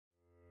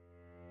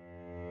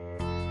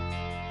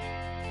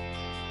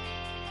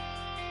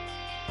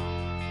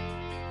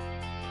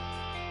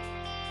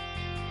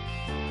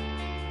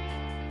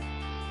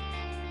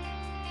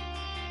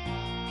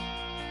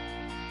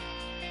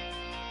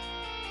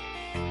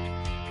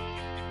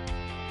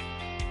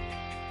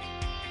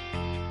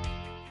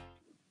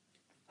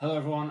Hello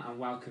everyone and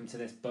welcome to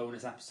this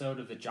bonus episode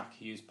of the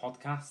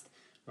jachughespodcast,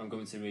 where I'm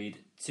going to read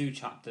 2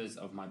 chapters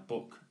of my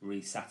book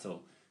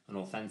Resettle, an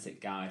authentic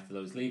guide for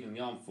those leaving the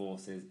armed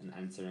forces and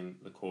entering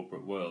the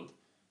corporate world.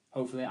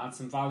 Hopefully it adds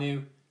some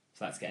value,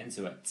 so let's get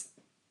into it.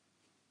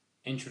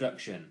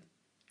 Introduction.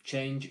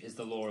 Change is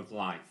the law of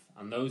life,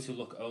 and those who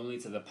look only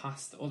to the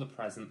past or the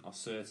present are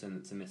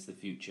certain to miss the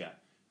future.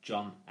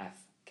 John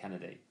F.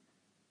 Kennedy.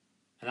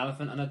 An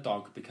elephant and a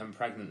dog become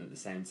pregnant at the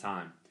same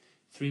time.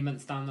 3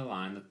 months down the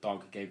line, the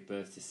dog gave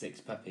birth to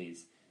 6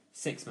 puppies.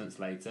 6 months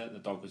later, the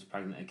dog was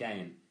pregnant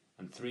again,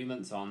 and 3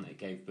 months on, it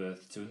gave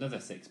birth to another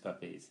 6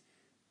 puppies.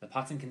 The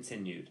pattern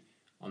continued.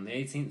 On the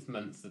 18th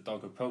month, the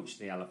dog approached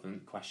the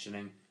elephant,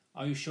 questioning,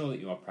 "Are you sure that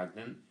you are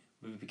pregnant?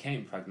 We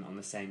became pregnant on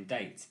the same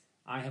date.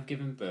 I have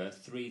given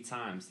birth 3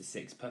 times to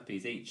 6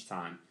 puppies each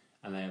time,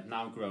 and they have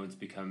now grown to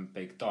become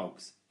big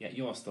dogs, yet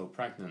you are still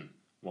pregnant.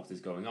 What is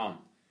going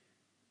on?"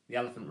 The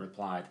elephant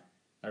replied,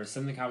 "There is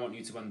something I want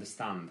you to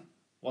understand.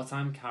 What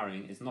I am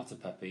carrying is not a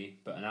puppy,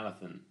 but an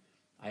elephant.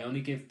 I only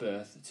give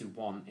birth to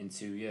 1 in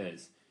 2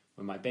 years.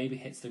 When my baby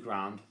hits the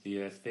ground, the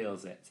earth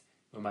feels it.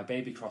 When my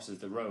baby crosses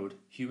the road,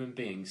 human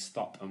beings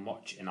stop and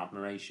watch in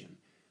admiration.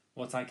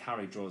 What I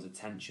carry draws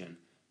attention,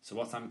 so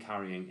what I'm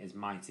carrying is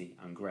mighty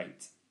and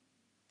great."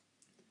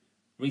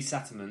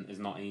 Resettlement is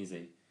not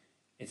easy.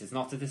 It is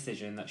not a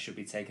decision that should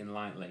be taken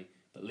lightly,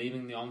 but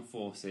leaving the armed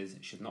forces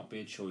should not be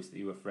a choice that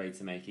you are afraid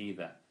to make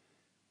either.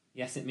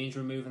 Yes, it means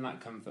removing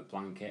that comfort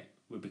blanket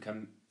we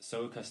become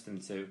so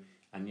accustomed to,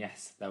 and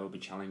yes, there will be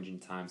challenging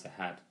times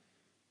ahead.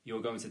 You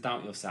are going to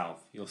doubt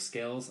yourself, your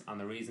skills, and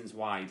the reasons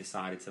why you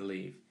decided to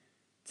leave.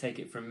 Take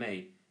it from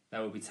me,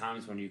 there will be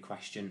times when you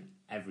question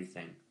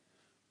everything.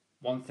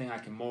 One thing I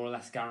can more or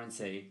less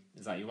guarantee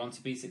is that you want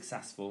to be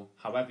successful,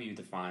 however you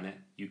define it,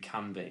 you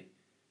can be.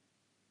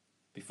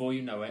 Before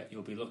you know it,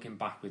 you'll be looking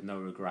back with no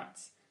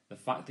regrets. The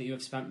fact that you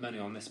have spent money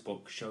on this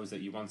book shows that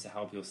you want to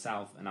help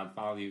yourself and add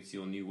value to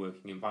your new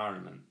working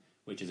environment,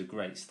 which is a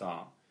great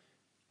start.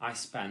 I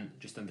spent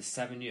just under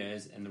 7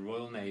 years in the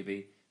Royal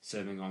Navy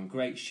serving on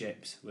great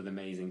ships with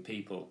amazing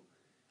people.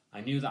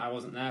 I knew that I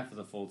wasn't there for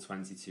the full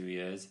 22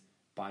 years,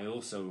 but I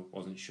also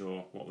wasn't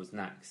sure what was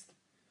next.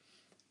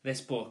 This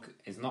book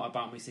is not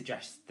about me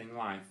suggesting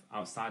life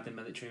outside the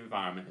military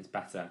environment is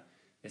better.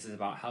 This is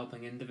about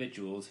helping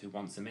individuals who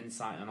want some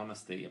insight and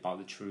honesty about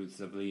the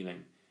truths of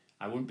leaving.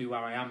 I wouldn't be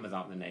where I am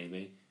without the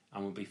Navy,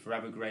 and will be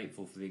forever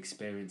grateful for the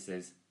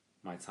experiences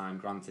my time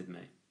granted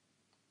me.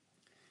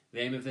 The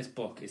aim of this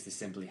book is to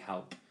simply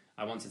help.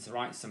 I wanted to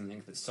write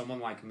something that someone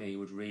like me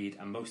would read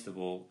and most of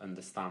all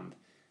understand.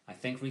 I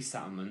think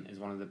resettlement is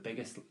one of the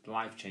biggest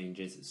life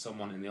changes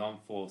someone in the armed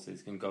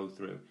forces can go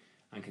through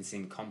and can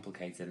seem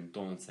complicated and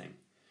daunting.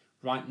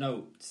 Write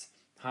notes,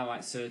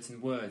 highlight certain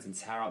words and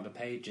tear out the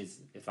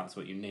pages if that's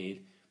what you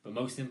need, but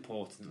most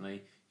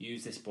importantly,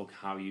 use this book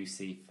how you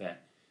see fit.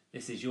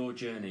 This is your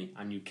journey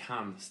and you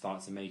can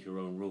start to make your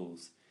own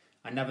rules.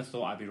 I never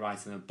thought I'd be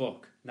writing a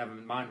book, never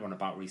mind one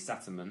about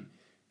resettlement.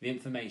 The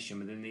information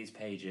within these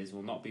pages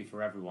will not be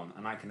for everyone,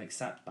 and I can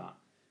accept that.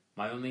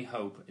 My only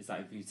hope is that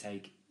if you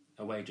take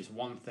away just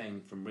one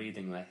thing from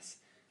reading this,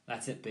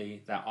 let it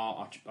be there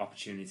are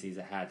opportunities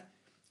ahead.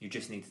 You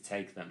just need to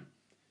take them.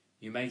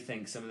 You may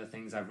think some of the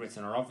things I've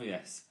written are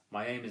obvious.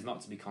 My aim is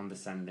not to be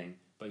condescending,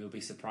 but you'll be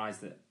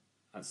surprised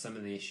at some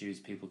of the issues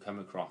people come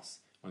across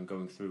when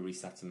going through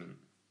resettlement.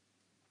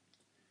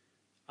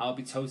 I'll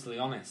be totally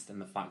honest in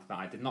the fact that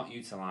I did not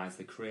utilise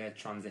the career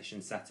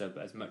transition setup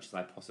as much as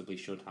I possibly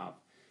should have.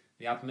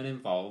 The admin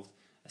involved,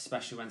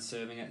 especially when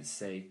serving at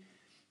sea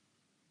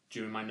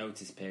during my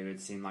notice period,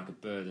 seemed like a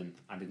burden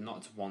I did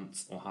not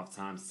want or have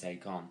time to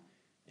take on.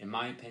 In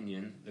my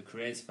opinion, the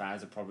careers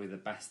fairs are probably the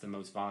best and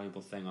most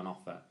valuable thing on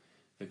offer.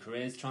 The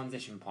Careers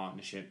Transition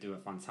Partnership do a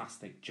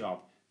fantastic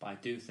job, but I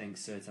do think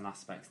certain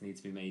aspects need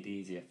to be made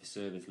easier for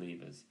service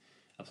leavers.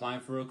 Applying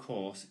for a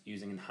course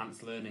using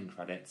enhanced learning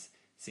credits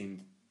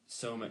seemed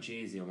so much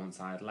easier once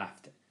I had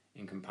left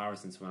in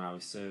comparison to when I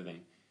was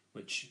serving,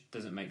 which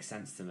doesn't make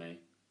sense to me.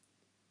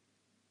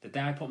 The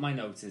day I put my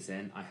notice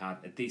in, I had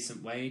a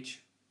decent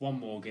wage, 1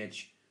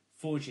 mortgage,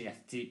 4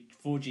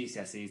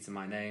 GCSEs to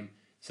my name,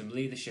 some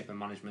leadership and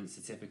management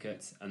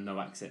certificates, and no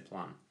exit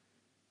plan.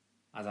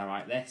 As I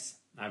write this,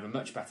 I have a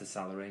much better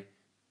salary,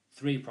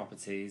 3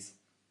 properties,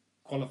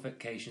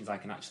 qualifications I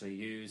can actually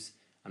use,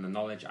 and the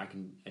knowledge I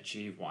can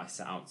achieve what I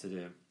set out to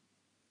do.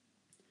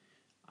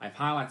 I've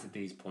highlighted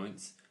these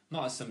points,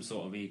 not as some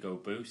sort of ego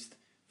boost.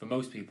 For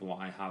most people what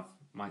I have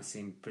might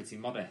seem pretty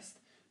modest,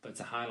 but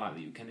to highlight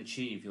that you can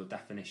achieve your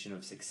definition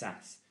of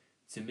success.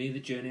 To me, the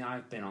journey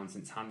I've been on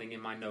since handing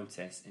in my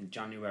notice in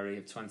January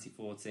of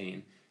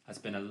 2014 has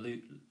been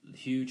a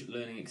huge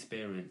learning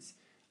experience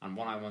and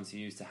one I want to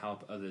use to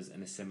help others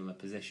in a similar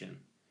position.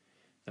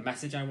 The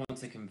message I want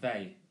to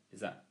convey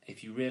is that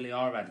if you really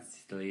are ready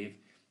to leave,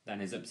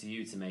 then it's up to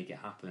you to make it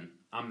happen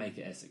and make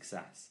it a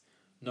success.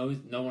 No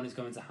one is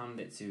going to hand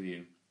it to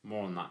you.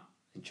 More on that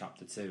in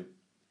chapter 2.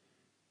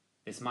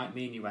 This might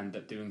mean you end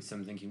up doing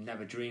something you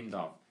never dreamed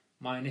of.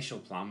 My initial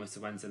plan was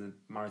to enter the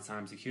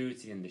maritime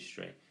security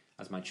industry.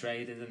 as my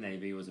trade in the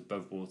Navy was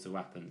above water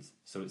weapons,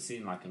 so it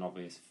seemed like an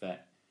obvious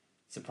fit.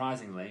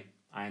 Surprisingly,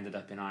 I ended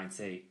up in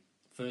IT,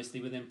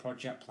 firstly within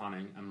project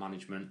planning and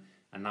management,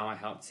 and now I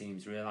help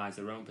teams realise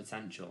their own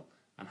potential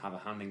and have a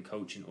hand in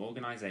coaching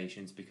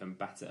organisations become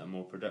better and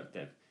more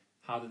productive.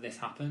 How did this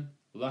happen?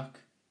 Luck?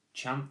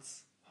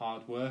 Chance?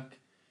 Hard work?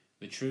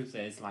 The truth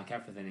is, like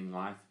everything in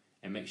life,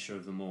 a mixture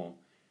of them all.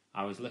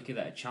 I was lucky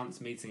that a chance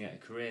meeting at a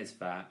careers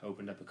fair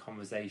opened up a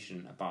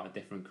conversation about a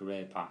different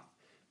career path,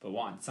 but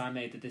once I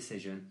made the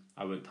decision,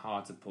 I worked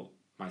hard to put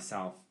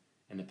myself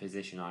in the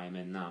position I am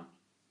in now.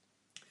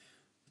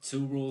 The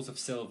 2 rules of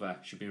silver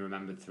should be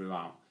remembered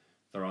throughout.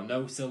 There are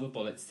no silver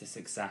bullets to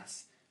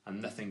success,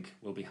 and nothing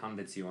will be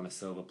handed to you on a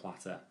silver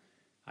platter.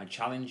 I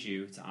challenge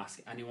you to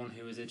ask anyone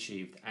who has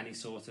achieved any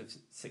sort of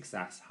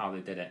success how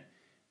they did it.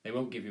 They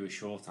won't give you a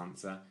short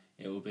answer.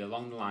 It will be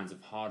along the lines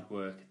of hard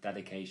work,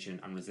 dedication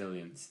and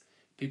resilience.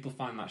 People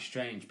find that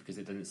strange because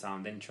it doesn't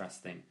sound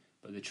interesting,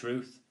 but the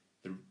truth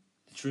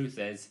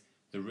is,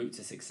 the route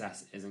to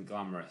success isn't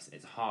glamorous.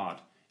 It's hard,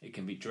 it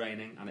can be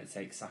draining, and it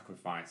takes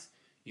sacrifice.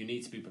 You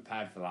need to be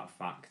prepared for that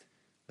fact.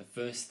 The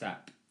first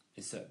step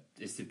is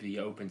to be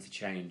open to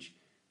change.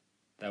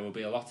 There will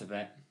be a lot of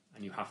it,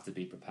 and you have to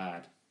be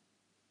prepared.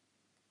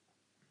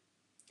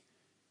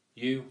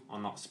 You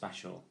are not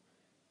special.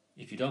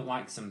 If you don't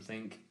like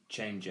something,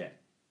 change it.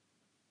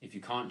 If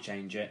you can't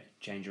change it,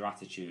 change your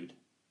attitude.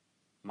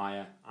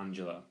 Maya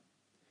Angelou.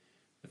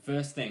 The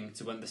first thing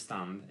to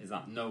understand is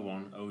that no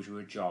one owes you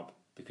a job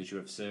because you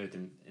have served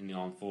in the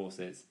armed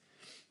forces.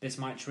 This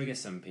might trigger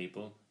some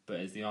people,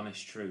 but is the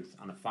honest truth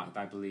and a fact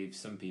I believe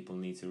some people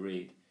need to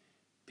read.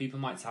 People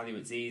might tell you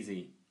it's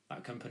easy,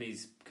 that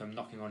companies come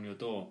knocking on your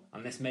door,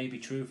 and this may be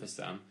true for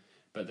some,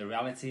 but the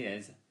reality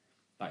is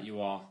that you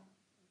are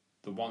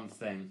the one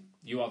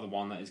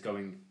that is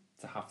going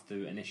to have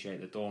to initiate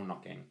the door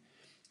knocking.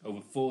 Over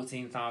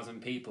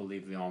 14,000 people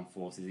leave the armed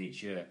forces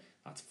each year.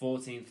 That's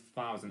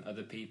 14,000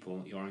 other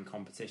people you're in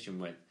competition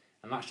with,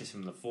 and that's just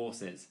from the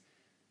forces.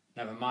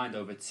 Never mind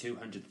over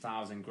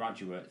 200,000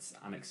 graduates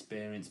and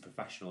experienced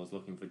professionals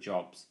looking for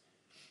jobs.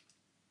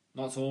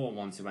 Not all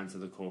want to enter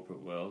the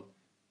corporate world,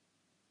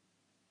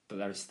 but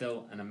there is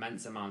still an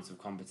immense amount of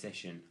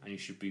competition, and you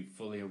should be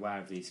fully aware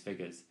of these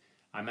figures.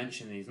 I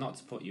mention these not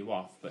to put you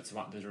off, but to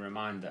act as a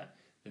reminder.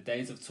 The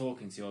days of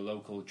talking to your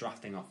local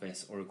drafting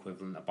office or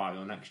equivalent about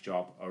your next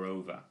job are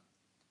over.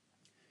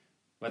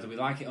 Whether we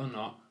like it or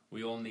not,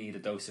 we all need a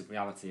dose of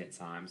reality at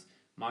times.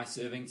 My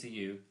serving to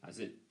you,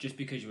 just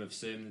because you have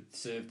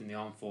served in the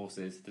armed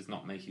forces does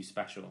not make you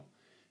special.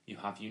 You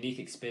have unique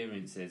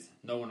experiences,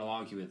 no one will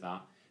argue with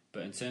that,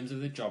 but in terms of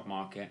the job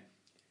market,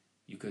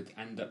 you could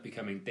end up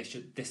becoming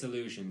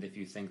disillusioned if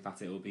you think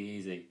that it will be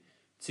easy.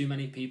 Too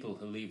many people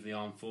who leave the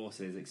armed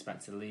forces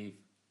expect to leave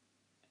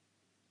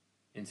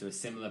into a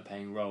similar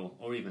paying role,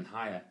 or even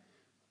higher.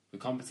 The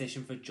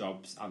competition for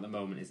jobs at the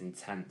moment is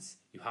intense.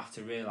 You have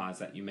to realise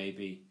that there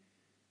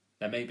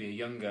may be a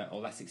younger or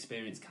less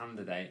experienced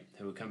candidate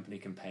who a company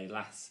can pay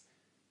less.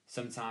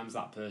 Sometimes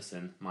that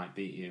person might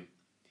beat you.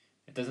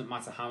 It doesn't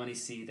matter how many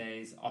sea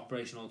days,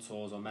 operational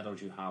tours or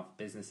medals you have,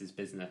 business is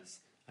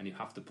business, and you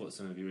have to put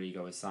some of your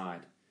ego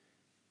aside.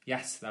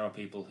 Yes, there are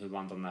people who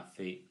land on their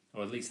feet,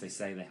 or at least they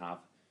say they have,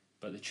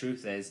 but the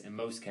truth is, in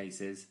most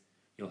cases,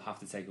 you'll have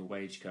to take a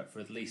wage cut for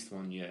at least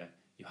 1 year.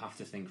 You have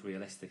to think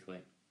realistically.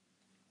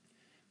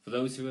 For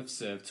those who have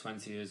served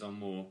 20 years or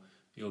more,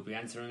 you'll be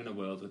entering a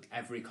world with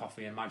every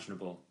coffee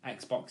imaginable,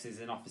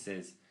 Xboxes in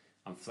offices,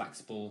 and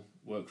flexible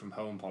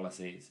work-from-home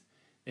policies.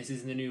 This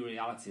is the new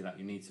reality that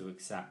you need to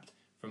accept.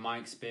 From my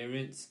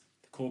experience,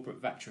 the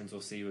corporate veterans will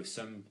see you as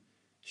some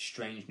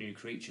strange new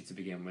creature to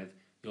begin with.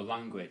 Your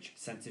language,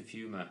 sense of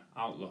humour,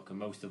 outlook, and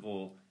most of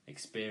all,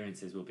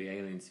 experiences will be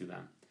alien to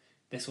them.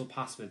 This will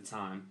pass with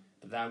time,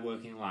 but their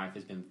working life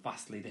has been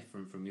vastly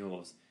different from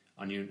yours,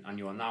 and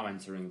you are now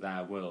entering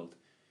their world.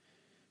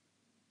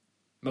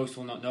 Most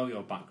will not know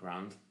your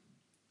background,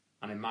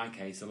 and in my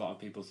case, a lot of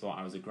people thought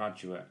I was a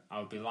graduate. I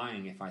would be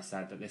lying if I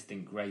said that this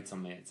didn't grate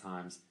on me at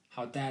times.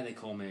 How dare they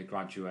call me a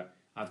graduate?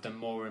 I've done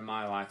more in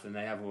my life than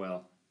they ever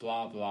will.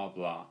 Blah, blah,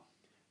 blah.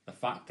 The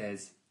fact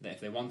is that if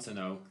they want to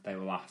know, they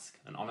will ask.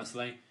 And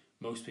honestly,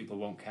 most people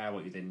won't care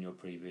what you did in your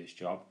previous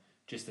job.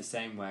 Just the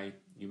same way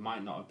you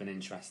might not have been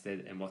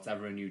interested in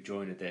whatever a new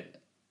joiner did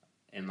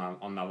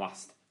on their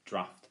last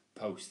draft,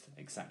 post,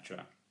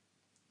 etc.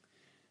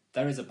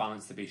 There is a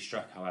balance to be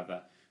struck,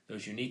 however.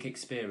 Those unique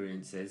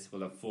experiences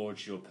will have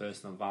forged your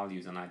personal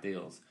values and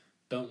ideals.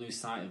 Don't lose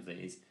sight of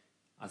these,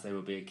 as they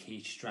will be a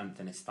key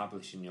strength in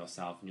establishing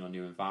yourself in your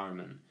new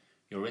environment.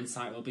 Your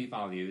insight will be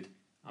valued,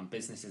 and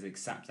businesses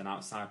accept an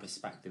outside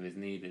perspective is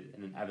needed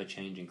in an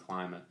ever-changing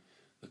climate.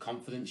 The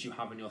confidence you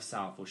have in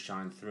yourself will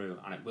shine through,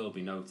 and it will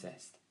be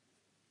noticed.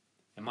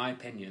 In my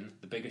opinion,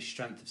 the biggest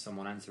strength of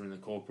someone entering the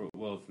corporate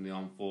world from the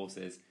armed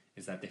forces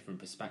is their different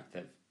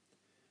perspective.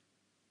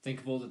 Think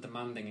of all the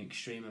demanding,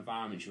 extreme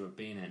environments you have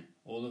been in.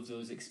 All of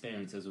those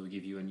experiences will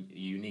give you a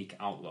unique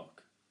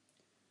outlook.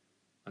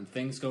 When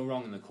things go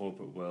wrong in the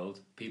corporate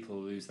world, people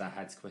lose their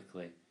heads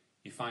quickly.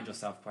 You find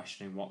yourself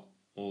questioning what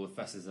all the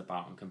fuss is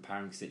about and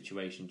comparing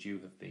situations you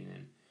have been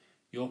in.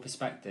 Your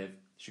perspective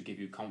should give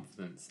you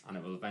confidence, and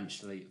it will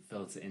eventually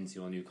filter into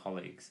your new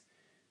colleagues.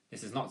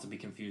 This is not to be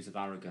confused with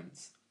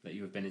arrogance, that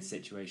you have been in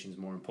situations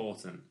more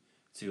important.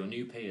 To your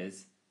new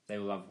peers, they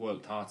will have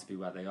worked hard to be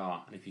where they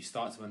are, and if you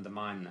start to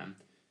undermine them,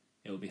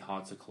 it will be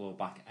hard to claw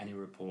back any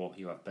rapport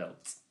you have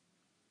built.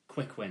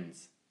 Quick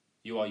wins.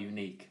 You are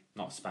unique,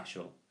 not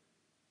special.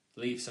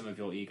 Leave some of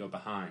your ego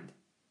behind.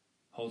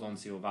 Hold on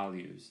to your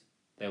values.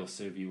 They will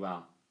serve you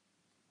well.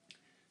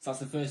 So that's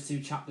the first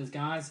 2 chapters,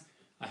 guys.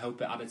 I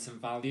hope it added some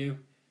value.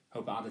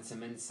 Hope it added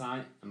some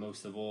insight. And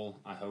most of all,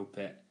 I hope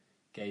it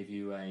gave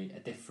you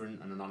a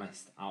different and an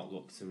honest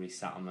outlook to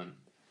resettlement.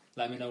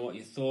 Let me know what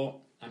you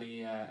thought.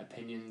 Any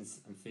opinions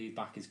and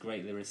feedback is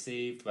greatly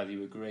received, whether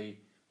you agree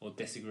or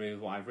disagree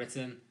with what I've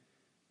written.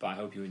 But I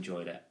hope you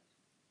enjoyed it.